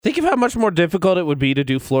Think of how much more difficult it would be to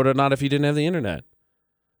do Florida or Not if you didn't have the internet.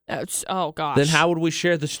 Oh, gosh. Then how would we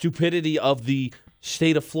share the stupidity of the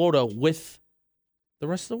state of Florida with the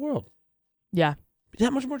rest of the world? Yeah.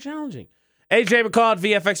 That much more challenging. AJ McCall at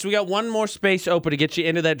VFX. We got one more space open to get you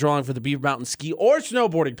into that drawing for the Beaver Mountain ski or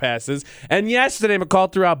snowboarding passes. And yesterday,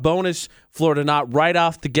 McCall threw out bonus Florida Not right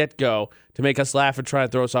off the get-go to make us laugh and try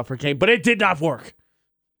and throw us off her game, but it did not work.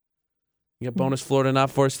 You got bonus Florida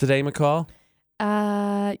Not for us today, McCall?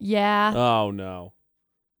 Yeah. Oh, no.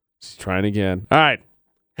 She's trying again. All right.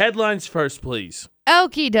 Headlines first, please.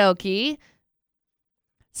 Okie dokie.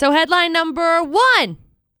 So headline number 1.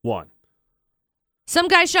 1. Some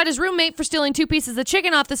guy shot his roommate for stealing 2 pieces of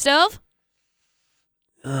chicken off the stove.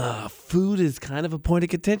 Food is kind of a point of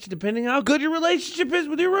contention depending on how good your relationship is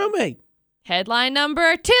with your roommate. Headline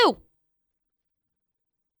number 2.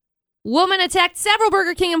 Woman attacked several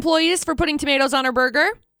Burger King employees for putting tomatoes on her burger.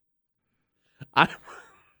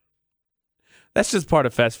 That's just part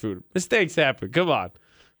of fast food. Mistakes happen. Come on.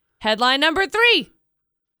 Headline number 3.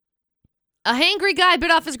 A hangry guy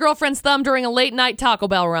bit off his girlfriend's thumb during a late-night Taco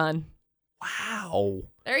Bell run. Wow.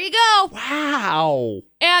 There you go. Wow.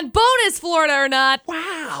 And bonus Florida or Not.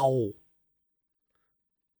 Wow.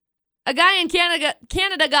 A guy in Canada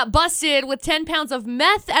got busted with 10 pounds of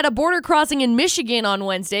meth at a border crossing in Michigan on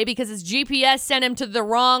Wednesday because his GPS sent him to the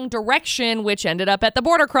wrong direction, which ended up at the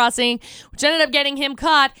border crossing, which ended up getting him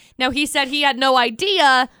caught. Now, he said he had no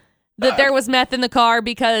idea that there was meth in the car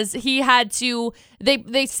because he had to,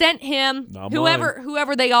 they sent him,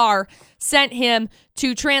 whoever they are, sent him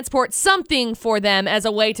to transport something for them as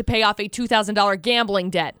a way to pay off a $2,000 gambling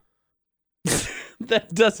debt.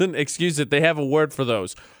 That doesn't excuse it. They have a word for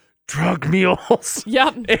those. Drug mules.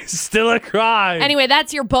 Yep. It's still a crime. Anyway,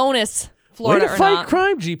 that's your bonus, Florida Way to or fight Not.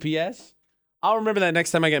 crime, GPS. I'll remember that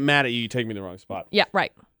next time I get mad at you, you take me to the wrong spot. Yeah,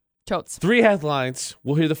 right. Totes. 3 headlines.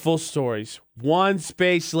 We'll hear the full stories. 1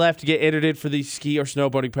 space left to get entered in for these ski or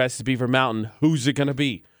snowboarding passes to Beaver Mountain. Who's it going to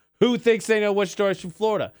be? Who thinks they know which stories from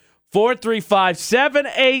Florida?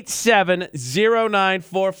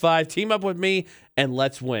 435-787-0945. Team up with me and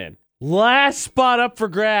let's win. Last spot up for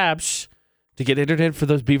grabs to get entered in for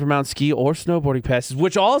those Beaver Mountain ski or snowboarding passes,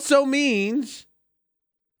 which also means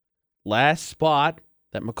last spot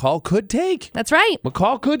that McCall could take. That's right.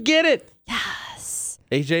 McCall could get it. Yes.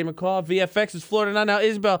 AJ McCall, VFX is Florida Not. Now,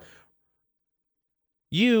 Isabel,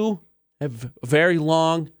 you have a very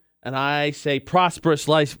long and I say prosperous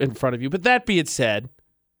life in front of you. But that being said,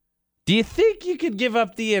 do you think you could give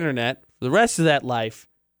up the internet for the rest of that life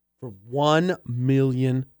for $1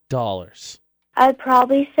 million? I'd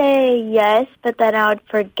probably say yes, but then I would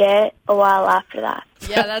forget a while after that.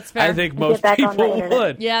 Yeah, that's fair. I think most people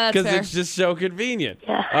would. Yeah, that's fair. Because it's just so convenient.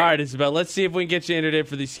 Yeah. All right, Isabel, let's see if we can get you entered in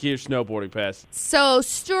for these ski or snowboarding passes. So,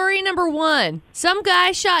 story number 1. Some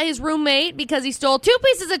guy shot his roommate because he stole 2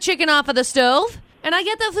 pieces of chicken off of the stove. And I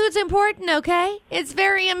get that food's important, okay? It's a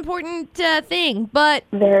very important thing, but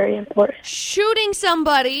Very important. shooting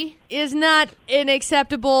somebody is not an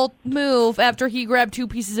acceptable move after he grabbed 2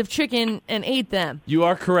 pieces of chicken and ate them. You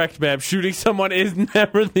are correct, ma'am. Shooting someone is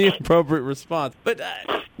never the appropriate response. But,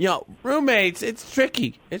 roommates, it's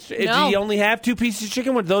tricky. If you only have 2 pieces of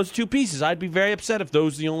chicken with those 2 pieces, I'd be very upset if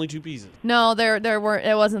those are the only 2 pieces. No, there weren't.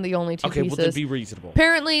 It wasn't the only 2 pieces. Okay, well, then be reasonable.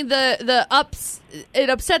 Apparently, it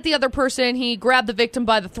upset the other person. He grabbed the victim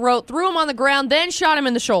by the throat, threw him on the ground, then shot him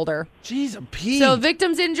in the shoulder. Jeez, I'm peeved. So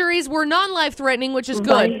victim's injuries were non-life-threatening, which is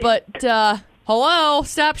good. But, hello,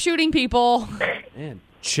 stop shooting people. Man,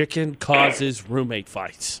 chicken causes roommate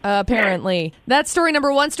fights. Apparently. That's story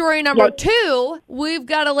number 1. Story number 2, we've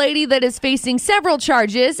got a lady that is facing several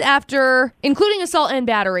charges including assault and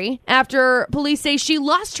battery, after police say she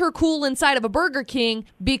lost her cool inside of a Burger King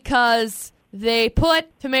because they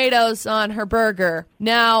put tomatoes on her burger.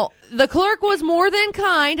 Now, the clerk was more than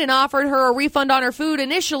kind and offered her a refund on her food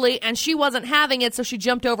initially, and she wasn't having it, so she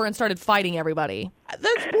jumped over and started fighting everybody.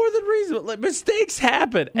 That's more than reasonable. Like, mistakes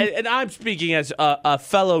happen. And I'm speaking as a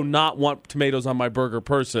fellow not want tomatoes on my burger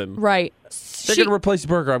person. Right. They're going to replace the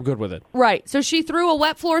burger. I'm good with it. Right. So she threw a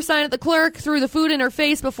wet floor sign at the clerk, threw the food in her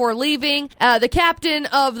face before leaving. The captain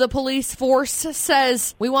of the police force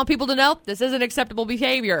says, "We want people to know this isn't acceptable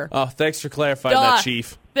behavior." Oh, thanks for clarifying that,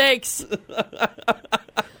 Chief. Thanks.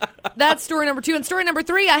 That's story number 2. And story number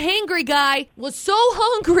 3, a hangry guy was so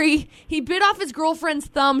hungry, he bit off his girlfriend's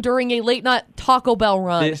thumb during a late-night Taco Bell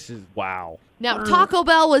run. This is wow. Now, Taco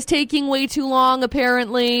Bell was taking way too long,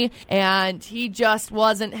 apparently, and he just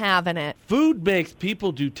wasn't having it. Food makes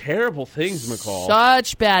people do terrible things, McCall.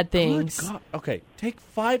 Such bad things. Good God. Okay, take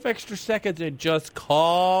 5 extra seconds and just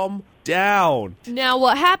calm down. Now,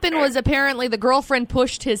 what happened was apparently the girlfriend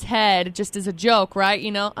pushed his head just as a joke, right?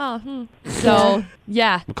 So,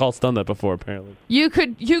 yeah. McCall's done that before, apparently. You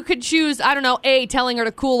could choose, I don't know, A, telling her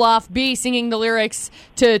to cool off, B, singing the lyrics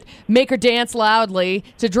to make her dance loudly,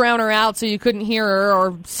 to drown her out so you couldn't hear her,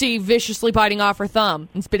 or C, viciously biting off her thumb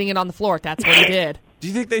and spitting it on the floor. That's what he did. Do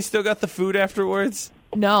you think they still got the food afterwards?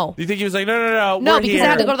 No. Do you think he was like, no, No, because here. they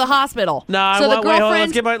had to go to the hospital. No, so wait, hold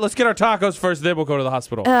on. Let's get our tacos first, then we'll go to the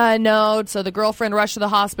hospital. No, so the girlfriend rushed to the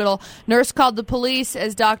hospital. Nurse called the police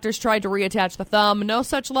as doctors tried to reattach the thumb. No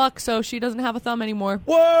such luck, so she doesn't have a thumb anymore.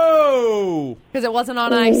 Whoa! Because it wasn't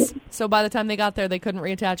on ice, so by the time they got there, they couldn't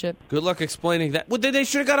reattach it. Good luck explaining that. Well, they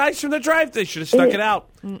should have got ice from the drive. They should have stuck it out.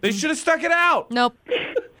 They should have stuck it out. Nope.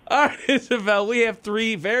 All right, Isabel, we have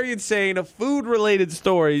 3 very insane food-related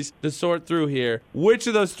stories to sort through here. Which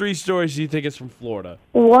of those 3 stories do you think is from Florida?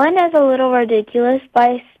 One is a little ridiculous,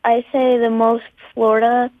 but I say the most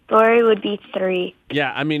Florida story would be 3.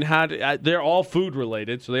 Yeah, I mean, they're all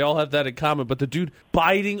food-related, so they all have that in common. But the dude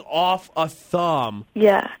biting off a thumb.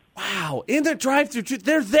 Yeah. Wow, in the drive-thru,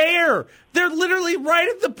 they're there. They're literally right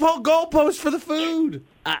at the goalpost for the food.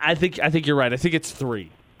 I think you're right. I think it's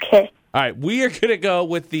 3. Okay. All right, we are going to go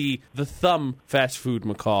with the thumb fast food,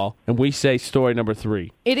 McCall, and we say story number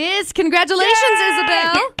 3. It is. Congratulations,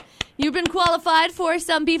 Isabel. You've been qualified for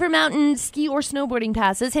some Beaver Mountain ski or snowboarding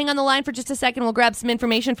passes. Hang on the line for just a second. We'll grab some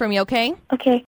information from you, okay? Okay.